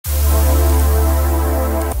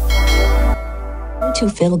to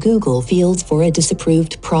fill Google fields for a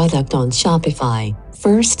disapproved product on Shopify.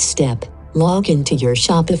 First step, log into your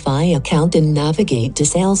Shopify account and navigate to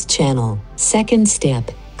Sales Channel. Second step,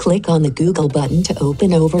 click on the Google button to open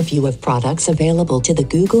overview of products available to the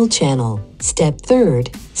Google channel. Step third,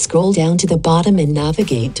 scroll down to the bottom and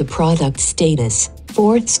navigate to product status.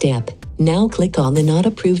 Fourth step, now click on the Not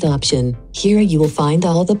Approved option. Here you will find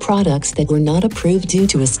all the products that were not approved due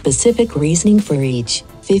to a specific reasoning for each.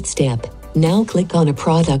 Fifth step, now click on a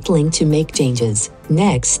product link to make changes.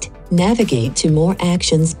 Next, navigate to More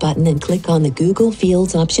Actions button and click on the Google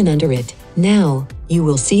Fields option under it. Now, you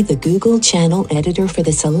will see the Google Channel Editor for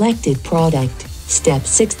the selected product. Step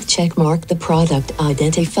 6, checkmark the product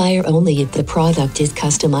identifier only if the product is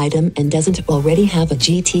custom item and doesn't already have a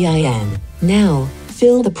GTIN. Now,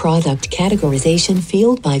 fill the product categorization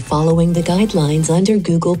field by following the guidelines under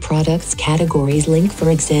Google Products Categories link, for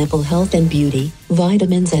example health and beauty,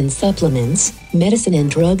 vitamins and supplements, medicine and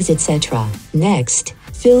drugs, etc. Next,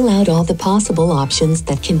 fill out all the possible options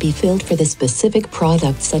that can be filled for the specific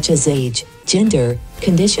product, such as age, gender,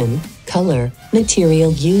 condition, color,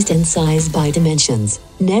 material used and size by dimensions.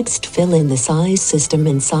 Next, fill in the size system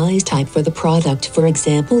and size type for the product, for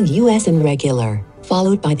example US and regular,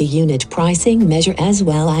 followed by the unit pricing measure as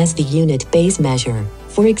well as the unit base measure.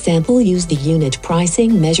 For example, use the unit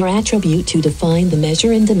pricing measure attribute to define the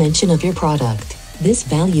measure and dimension of your product. This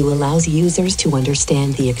value allows users to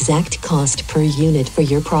understand the exact cost per unit for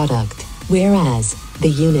your product, whereas the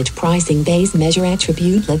unit pricing base measure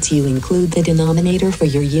attribute lets you include the denominator for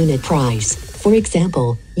your unit price. For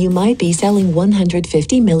example, you might be selling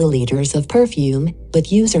 150 milliliters of perfume,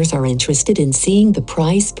 but users are interested in seeing the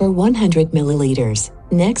price per 100 milliliters.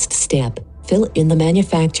 Next step, fill in the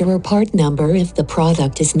manufacturer part number if the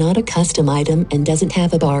product is not a custom item and doesn't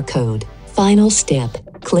have a barcode. Final step,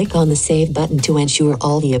 click on the Save button to ensure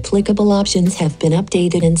all the applicable options have been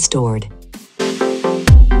updated and stored.